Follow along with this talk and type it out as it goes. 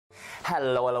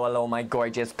Hello, hello, hello, my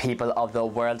gorgeous people of the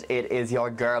world. It is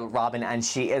your girl Robyn, and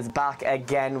she is back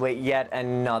again with yet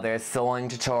another sewing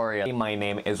tutorial. My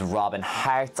name is Robyn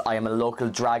Hart. I am a local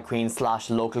drag queen slash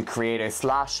local creator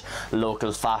slash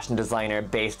local fashion designer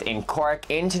based in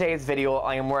Cork. In today's video,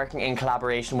 I am working in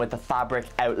collaboration with the fabric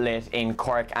outlet in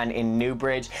Cork and in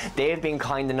Newbridge. They've been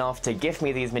kind enough to gift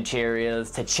me these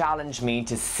materials to challenge me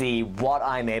to see what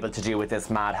I'm able to do with this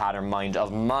Mad Hatter mind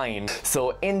of mine.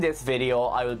 So in this video,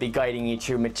 I will be guiding you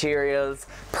through materials,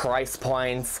 price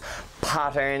points,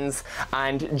 patterns,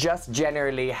 and just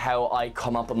generally how I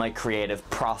come up with my creative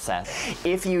process.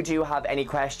 If you do have any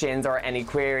questions or any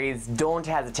queries, don't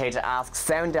hesitate to ask.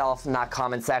 Sound off in that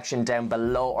comment section down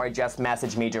below or just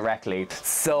message me directly.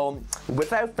 So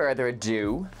without further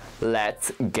ado,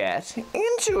 let's get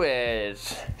into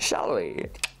it, shall we?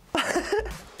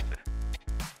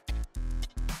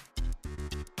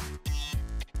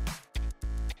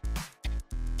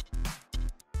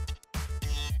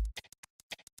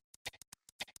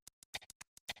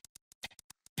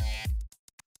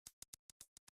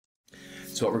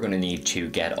 So what we're going to need to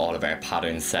get all of our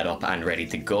patterns set up and ready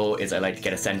to go is I like to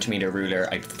get a centimeter ruler.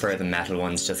 I prefer the metal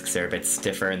ones just because they're a bit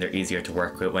stiffer and they're easier to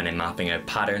work with when I'm mapping out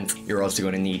patterns. You're also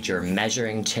going to need your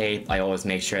measuring tape. I always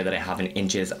make sure that I have an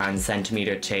inches and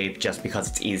centimeter tape just because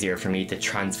it's easier for me to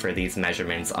transfer these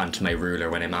measurements onto my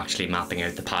ruler when I'm actually mapping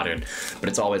out the pattern. But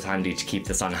it's always handy to keep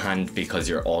this on hand because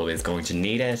you're always going to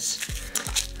need it.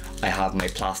 I have my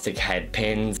plastic head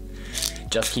pins.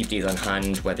 Just keep these on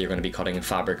hand whether you're going to be cutting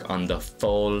fabric on the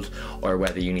fold or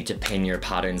whether you need to pin your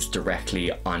patterns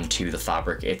directly onto the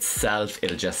fabric itself.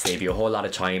 It'll just save you a whole lot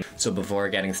of time. So before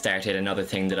getting started, another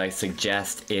thing that I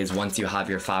suggest is once you have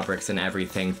your fabrics and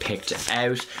everything picked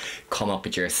out, come up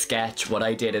with your sketch. What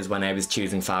I did is when I was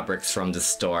choosing fabrics from the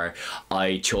store,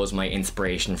 I chose my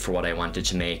inspiration for what I wanted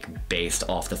to make based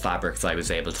off the fabrics I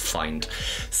was able to find.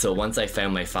 So once I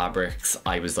found my fabrics,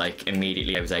 I was like,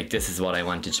 this is what I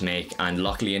wanted to make. And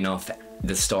luckily enough,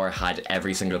 the store had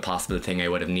every single possible thing I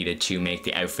would have needed to make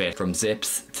the outfit, from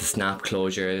zips to snap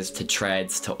closures to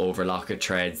treads to overlocker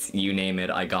treads, you name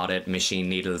it, I got it. Machine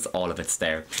needles, all of it's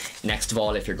there. Next of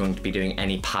all, if you're going to be doing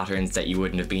any patterns that you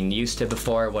wouldn't have been used to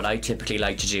before, what I typically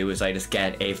like to do is I just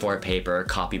get A4 paper,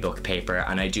 copybook paper,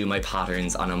 and I do my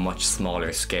patterns on a much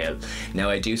smaller scale. Now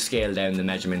I do scale down the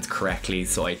measurements correctly,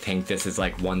 so I think this is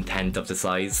like 1/10 of the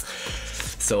size.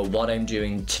 So what I'm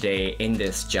doing today in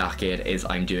this jacket is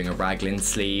I'm doing a Raglan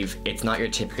sleeve. It's not your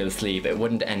typical sleeve. It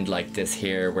wouldn't end like this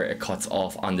here where it cuts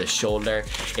off on the shoulder.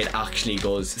 It actually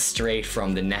goes straight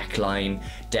from the neckline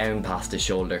down past the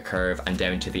shoulder curve and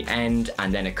down to the end,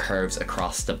 and then it curves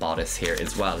across the bodice here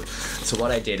as well. So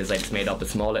what I did is I just made up a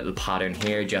small little pattern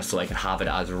here just so I could have it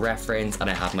as a reference, and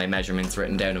I have my measurements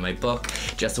written down in my book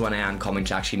just so when I am coming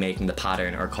to actually making the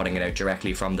pattern or cutting it out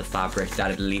directly from the fabric,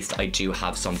 that at least I do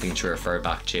have something to refer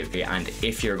back to. And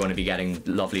if you're going to be getting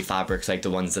lovely fabrics like the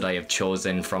ones that I have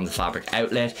chosen from the fabric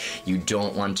outlet, you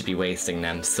don't want to be wasting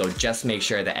them. So just make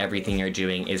sure that everything you're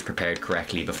doing is prepared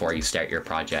correctly before you start your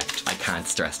project. I can't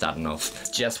stress that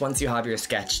enough. Just once you have your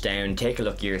sketch down, take a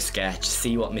look at your sketch,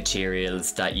 see what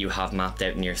materials that you have mapped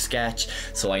out in your sketch.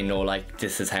 So I know like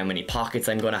this is how many pockets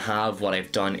I'm going to have. What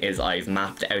I've done is I've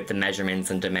mapped out the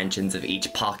measurements and dimensions of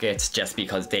each pocket just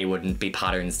because they wouldn't be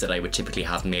patterns that I would typically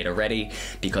have made already,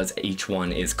 because each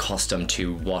one is custom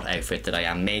to what outfit that I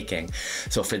am making.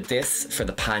 So for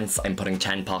the pants, I'm putting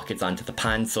 10 pockets onto the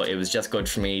pants, so it was just good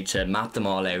for me to map them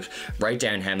all out, write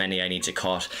down how many I need to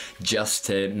cut, just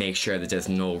to make sure that there's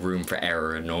no room for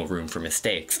error and no room for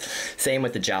mistakes. Same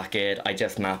with the jacket. I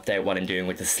just mapped out what I'm doing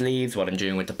with the sleeves, what I'm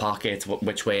doing with the pockets,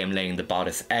 which way I'm laying the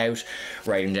bodice out,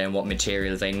 writing down what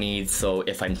materials I need. So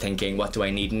if I'm thinking what do I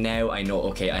need now, I know,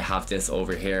 okay, I have this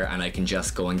over here and I can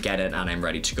just go and get it and I'm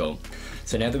ready to go.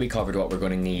 So now that we covered what we're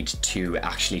going to need to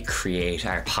actually create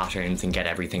our patterns and get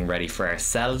everything ready for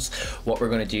ourselves, what we're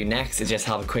going to do next is just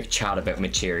have a quick chat about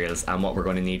materials and what we're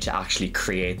going to need to actually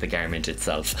create the garment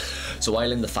itself. So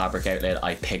while in the fabric outlet,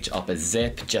 I picked up a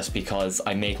zip just because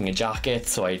I'm making a jacket,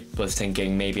 so I was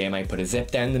thinking maybe I might put a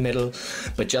zip down the middle,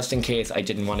 but just in case I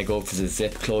didn't want to go for the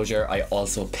zip closure, I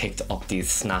also picked up these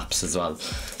snaps as well.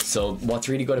 So what's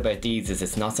really good about these is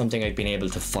it's not something I've been able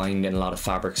to find in a lot of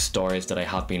fabric stores that I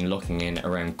have been looking in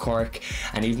around Cork.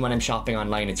 fabric. And even when I'm shopping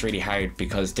online, it's really hard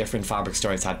because different fabric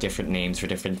stores have different names for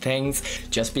different things.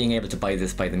 Just being able to buy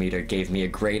this by the meter gave me a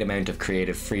great amount of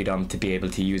creative freedom to be able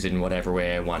to use it in whatever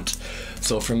way I want.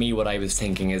 So for me, what I was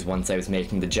thinking is once I was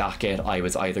making the jacket, I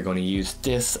was either going to use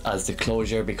this as the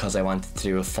closure because I wanted to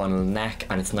do a funnel neck,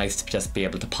 and it's nice to just be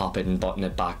able to pop it and button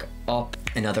it back up.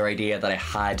 Another idea that I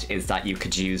had is that you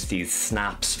could use these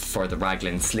snaps for the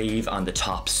raglan sleeve on the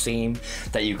top seam,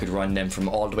 that you could run them from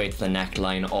all the way to the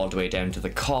neckline all the way down to the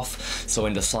cuff. So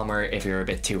in the summer, if you're a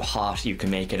bit too hot, you can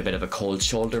make it a bit of a cold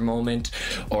shoulder moment,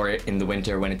 or in the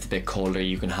winter when it's a bit colder,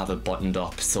 you can have it buttoned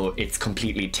up. So it's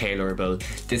completely tailorable.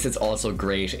 This is also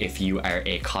great if you are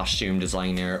a costume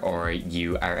designer or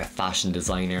you are a fashion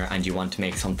designer and you want to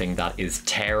make something that is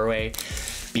tearaway.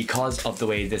 Because of the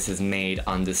way this is made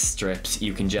on the strips,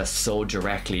 you can just sew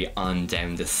directly on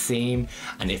down the seam,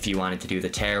 and if you wanted to do the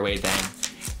tearaway, then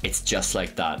it's just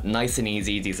like that, nice and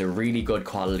easy. These are really good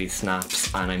quality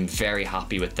snaps and I'm very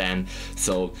happy with them,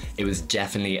 so it was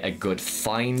definitely a good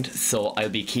find. So I'll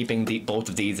be keeping both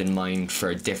of these in mind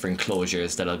for different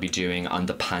closures that I'll be doing on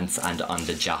the pants and on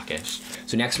the jacket.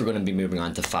 So next we're going to be moving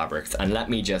on to fabrics, and let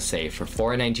me just say, for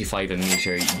 $4.95 a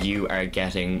meter, you are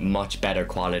getting much better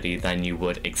quality than you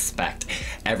would expect.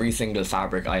 Every single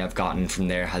fabric I have gotten from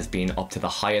there has been up to the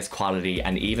highest quality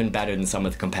and even better than some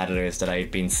of the competitors that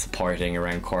I've been supporting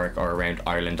around Cork or around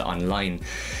Ireland online.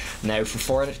 Now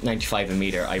for $4.95 a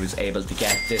meter, I was able to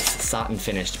get this satin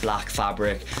finished black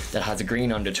fabric that has a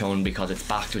green undertone because it's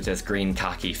backed with this green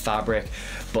khaki fabric,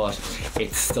 but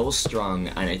it's so strong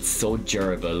and it's so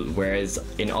durable, whereas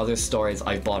in other stores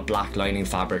I've bought black lining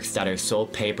fabrics that are so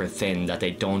paper thin that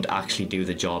they don't actually do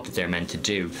the job that they're meant to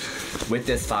do. With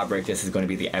this fabric, this is going to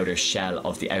be the outer shell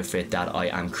of the outfit that I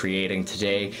am creating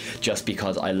today, just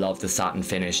because I love the satin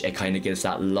finish. It kind of gives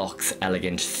that luxe,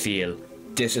 elegant feel.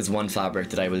 This is one fabric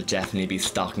that I will definitely be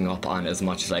stocking up on as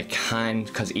much as I can,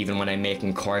 because even when I'm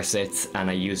making corsets and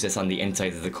I use this on the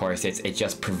insides of the corsets, it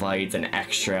just provides an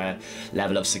extra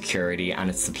level of security and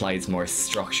it supplies more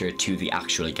structure to the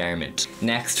actual garment.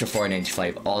 Next, for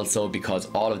 $4.95 also, because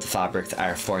all of the fabrics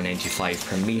are $4.95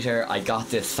 per meter, I got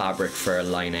this fabric for a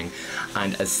lining,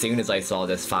 and as soon as I saw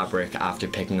this fabric after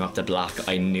picking up the black,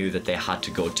 I knew that they had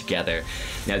to go together.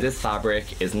 Now this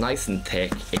fabric is nice and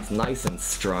thick, it's nice and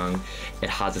strong, it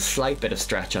has a slight bit of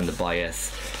stretch on the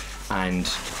bias, and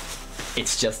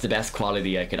it's just the best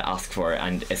quality I could ask for,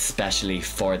 and especially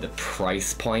for the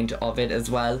price point of it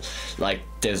as well. Like,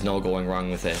 there's no going wrong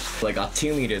with it. So I got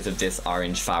 2 meters of this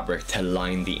orange fabric to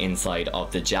line the inside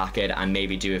of the jacket and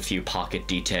maybe do a few pocket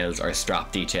details or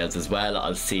strap details as well.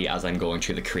 I'll see as I'm going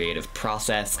through the creative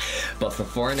process. But for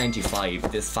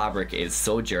 $4.95, this fabric is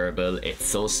so durable, it's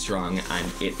so strong,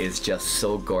 and it is just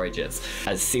so gorgeous.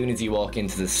 As soon as you walk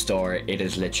into the store, it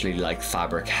is literally like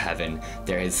fabric heaven.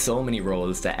 There is so many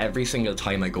rolls that every single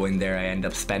time I go in there, I end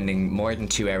up spending more than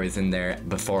 2 hours in there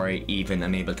before I even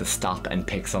am able to stop and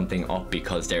pick something up,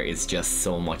 because there is just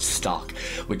so much stock,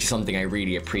 which is something I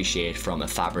really appreciate from a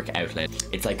fabric outlet.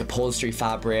 It's like upholstery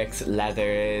fabrics,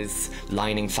 leathers,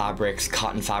 lining fabrics,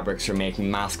 cotton fabrics for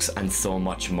making masks, and so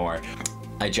much more.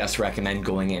 I just recommend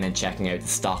going in and checking out the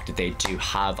stock that they do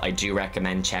have. I do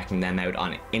recommend checking them out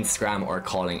on Instagram or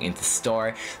calling into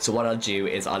store. So what I'll do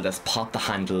is I'll just pop the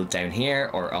handle down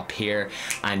here or up here,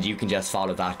 and you can just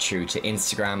follow that through to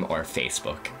Instagram or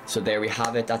Facebook. So there we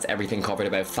have it. That's everything covered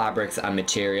about fabrics and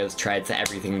materials, threads,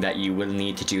 everything that you will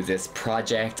need to do this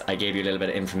project. I gave you a little bit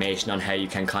of information on how you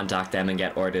can contact them and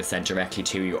get orders sent directly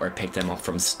to you or pick them up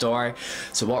from store.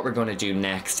 So what we're going to do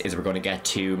next is we're going to get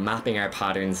to mapping our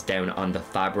patterns down on the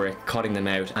fabric, cutting them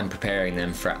out and preparing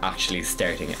them for actually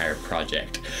starting our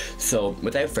project. So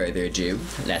without further ado,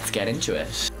 let's get into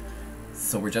it.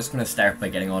 So we're just going to start by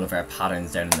getting all of our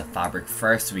patterns down in the fabric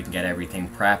first, so we can get everything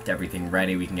prepped, everything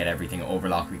ready, we can get everything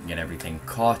overlocked, we can get everything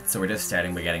cut. So we're just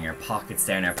starting by getting our pockets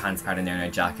down, our pants pattern down, our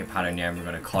jacket pattern down. We're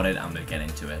going to cut it and we'll get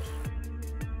into it.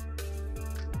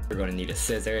 We're going to need a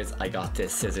scissors. I got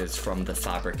this scissors from the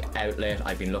fabric outlet.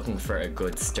 I've been looking for a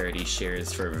good sturdy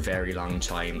shears for a very long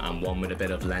time, and one with a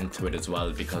bit of length to it as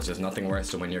well, because there's nothing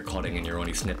worse than when you're cutting and you're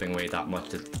only snipping away that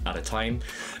much at a time.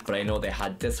 But I know they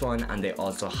had this one, and they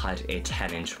also had a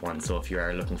 10-inch one, so if you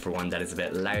are looking for one that is a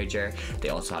bit larger, they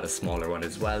also had a smaller one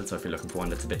as well. So if you're looking for one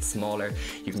that's a bit smaller,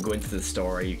 you can go into the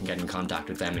store, you can get in contact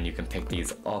with them and you can pick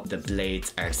these up. The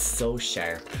blades are so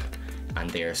sharp and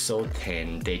they are so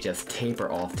thin, they just taper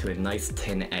off to a nice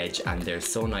thin edge, and they're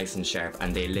so nice and sharp,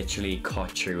 and they literally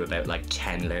cut through about like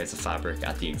 10 layers of fabric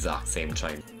at the exact same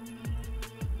time.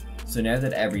 So now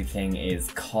that everything is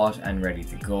cut and ready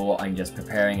to go, I'm just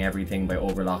preparing everything by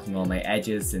overlocking all my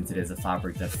edges. Since it is a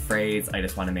fabric that frays, I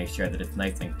just want to make sure that it's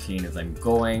nice and clean as I'm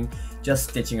going. Just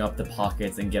stitching up the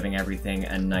pockets and giving everything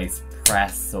a nice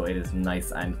press so it is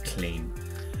nice and clean.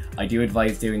 I do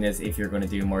advise doing this if you're going to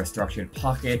do more structured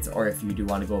pockets, or if you do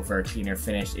want to go for a cleaner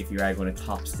finish if you are going to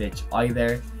top stitch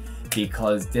either,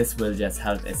 because this will just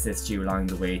help assist you along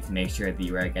the way to make sure that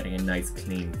you are getting a nice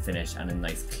clean finish and a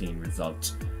nice clean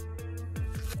result.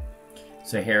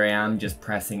 So here I am just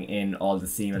pressing in all the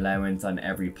seam allowance on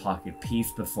every pocket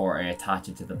piece before I attach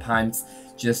it to the pants.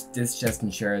 This just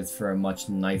ensures for a much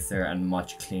nicer and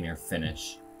much cleaner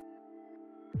finish.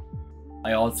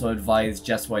 I also advise,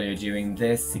 just while you're doing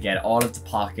this, to get all of the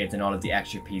pockets and all of the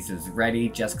extra pieces ready,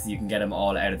 just because you can get them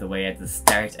all out of the way at the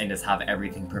start and just have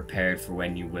everything prepared for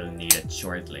when you will need it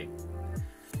shortly.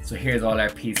 So here's all our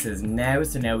pieces now.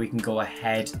 So now we can go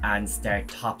ahead and start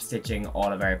top stitching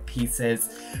all of our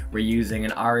pieces. We're using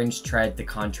an orange thread to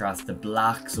contrast the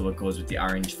black, so it goes with the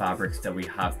orange fabrics that we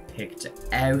have picked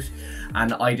out,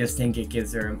 and I just think it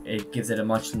gives it a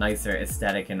much nicer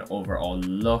aesthetic and overall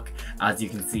look. As you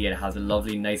can see, it has a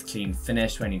lovely nice clean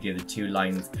finish when you do the two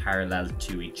lines parallel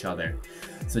to each other.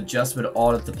 So just with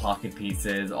all of the pocket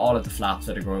pieces, all of the flaps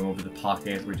that are going over the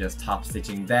pocket, we're just top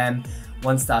stitching them.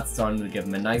 Once that's done, we'll give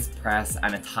them a nice press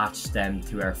and attach them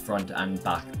to our front and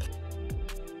back.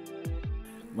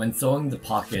 When sewing the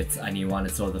pockets and you want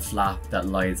to sew the flap that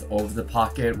lies over the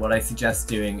pocket, what I suggest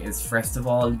doing is first of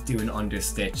all do an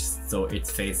understitch so it's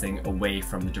facing away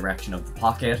from the direction of the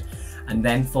pocket, and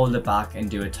then fold it back and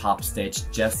do a top stitch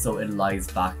just so it lies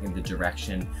back in the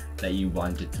direction that you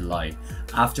want it to lie.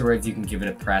 Afterwards you can give it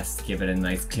a press to give it a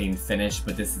nice clean finish,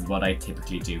 but this is what I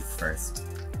typically do first.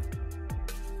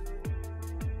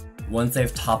 Once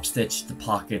I've top stitched the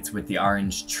pockets with the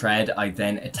orange thread, I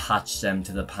then attach them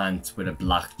to the pants with a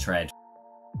black thread.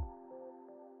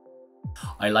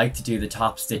 I like to do the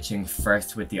top stitching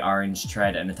first with the orange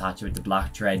thread and attach it with the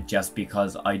black thread, just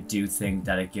because I do think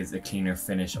that it gives a cleaner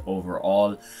finish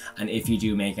overall, and if you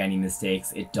do make any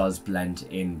mistakes it does blend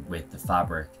in with the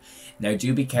fabric. Now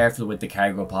do be careful with the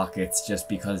cargo pockets, just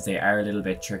because they are a little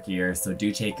bit trickier, so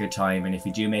do take your time, and if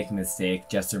you do make a mistake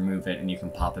just remove it and you can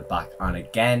pop it back on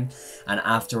again, and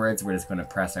afterwards we're just going to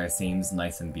press our seams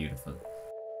nice and beautiful.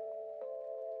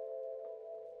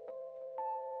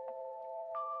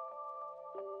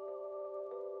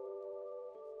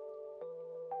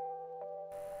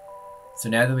 So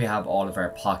now that we have all of our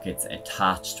pockets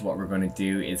attached, what we're going to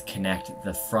do is connect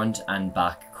the front and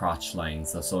back crotch lines.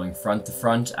 So sewing front to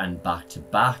front and back to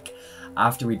back.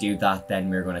 After we do that, then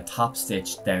we're going to top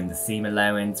stitch down the seam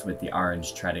allowance with the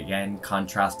orange thread again,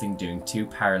 contrasting, doing two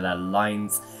parallel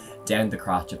lines down the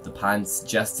crotch of the pants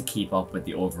just to keep up with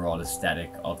the overall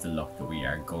aesthetic of the look that we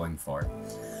are going for.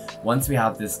 Once we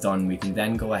have this done, we can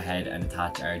then go ahead and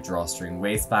attach our drawstring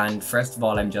waistband. First of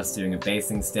all, I'm just doing a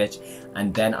basting stitch,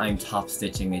 and then I'm top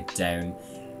stitching it down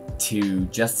to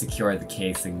just secure the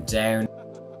casing down.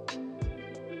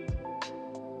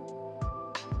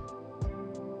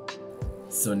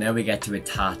 So now we get to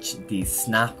attach the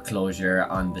snap closure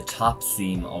on the top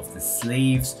seam of the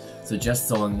sleeves. So just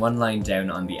sewing one line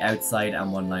down on the outside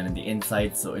and one line on the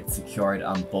inside so it's secured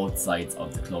on both sides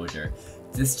of the closure.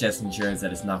 This just ensures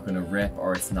that it's not going to rip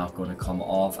or it's not going to come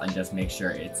off, and just make sure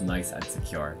it's nice and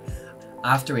secure.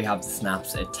 After we have the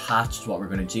snaps attached, what we're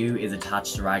going to do is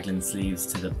attach the raglan sleeves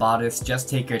to the bodice. Just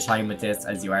take your time with this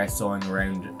as you are sewing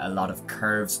around a lot of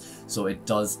curves, so it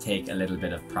does take a little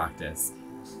bit of practice.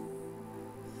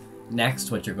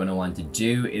 Next, what you're going to want to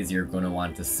do is you're going to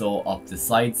want to sew up the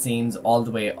side seams all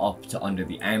the way up to under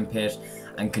the armpit,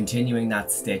 and continuing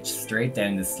that stitch straight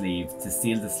down the sleeve to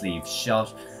seal the sleeve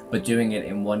shut, but doing it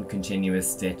in one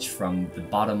continuous stitch from the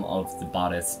bottom of the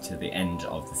bodice to the end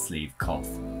of the sleeve cuff.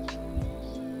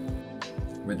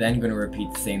 We're then going to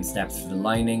repeat the same steps for the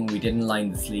lining. We didn't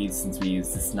line the sleeves since we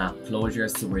used the snap closure,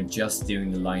 so we're just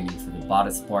doing the lining for the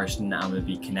bodice portion, and we'll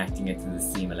be connecting it to the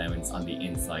seam allowance on the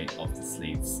inside of the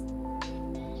sleeves.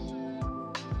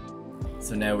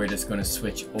 So now we're just going to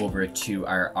switch over to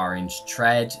our orange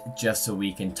thread just so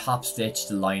we can top stitch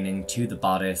the lining to the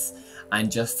bodice, and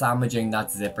just sandwiching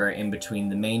that zipper in between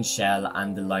the main shell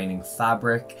and the lining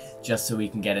fabric just so we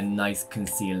can get a nice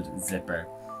concealed zipper.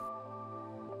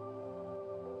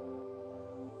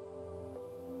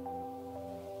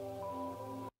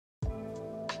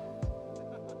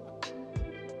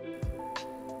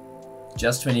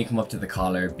 Just when you come up to the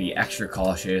collar, be extra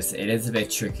cautious. It is a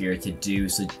bit trickier to do,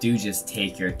 so do just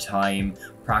take your time.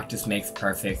 Practice makes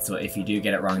perfect, so if you do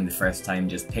get it wrong the first time,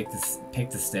 just pick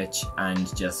the stitch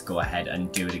and just go ahead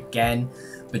and do it again.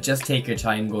 But just take your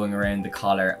time going around the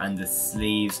collar and the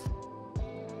sleeves.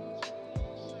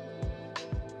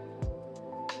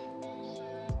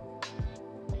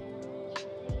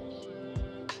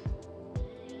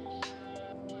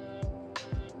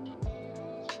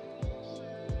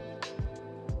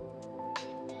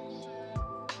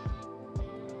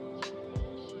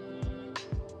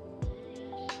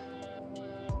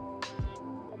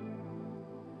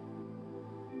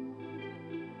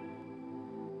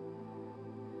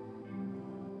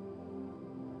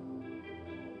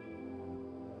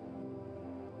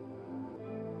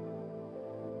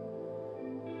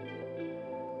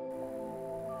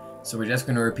 So we're just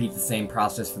going to repeat the same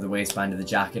process for the waistband of the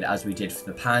jacket as we did for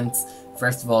the pants.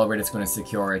 First of all, we're just going to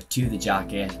secure it to the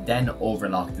jacket, then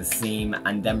overlock the seam,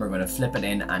 and then we're going to flip it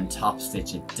in and top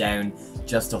stitch it down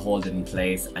just to hold it in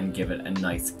place and give it a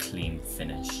nice clean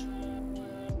finish.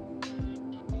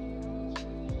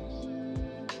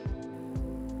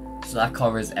 So that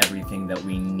covers everything that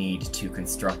we need to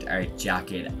construct our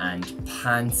jacket and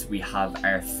pants. We have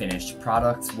our finished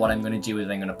products. What I'm going to do is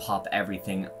I'm going to pop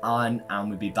everything on, and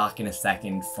we'll be back in a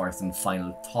second for some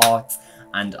final thoughts,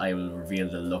 and I will reveal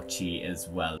the look to you as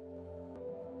well.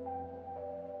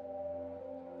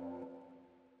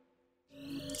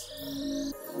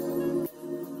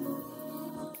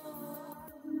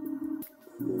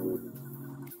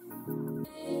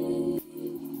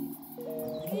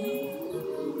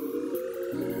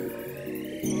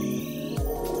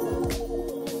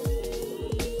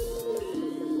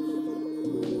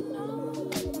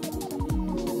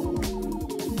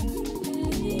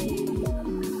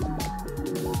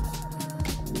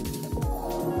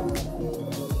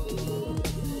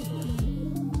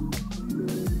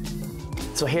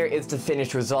 So here is the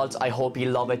finished result. I hope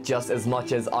you love it just as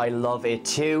much as I love it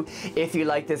too. If you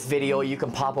like this video, you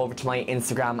can pop over to my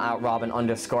Instagram at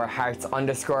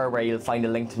Robyn_hearts_ where you'll find a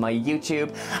link to my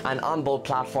YouTube. And on both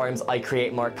platforms, I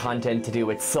create more content to do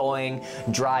with sewing,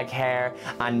 drag hair,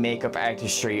 and makeup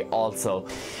artistry also.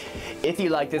 If you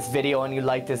like this video and you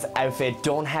like this outfit,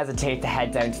 don't hesitate to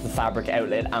head down to the fabric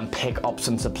outlet and pick up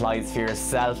some supplies for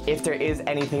yourself. If there is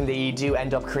anything that you do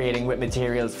end up creating with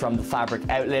materials from the fabric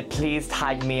outlet, please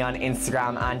tag me on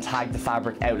Instagram and tag the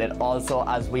fabric outlet also,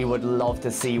 as we would love to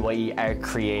see what you are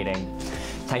creating.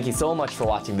 Thank you so much for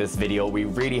watching this video. We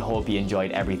really hope you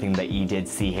enjoyed everything that you did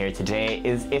see here today.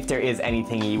 If there is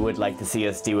anything you would like to see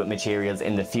us do with materials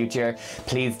in the future,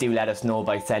 please do let us know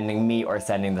by sending me or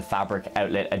sending the fabric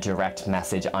outlet a direct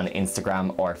message on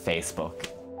Instagram or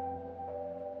Facebook.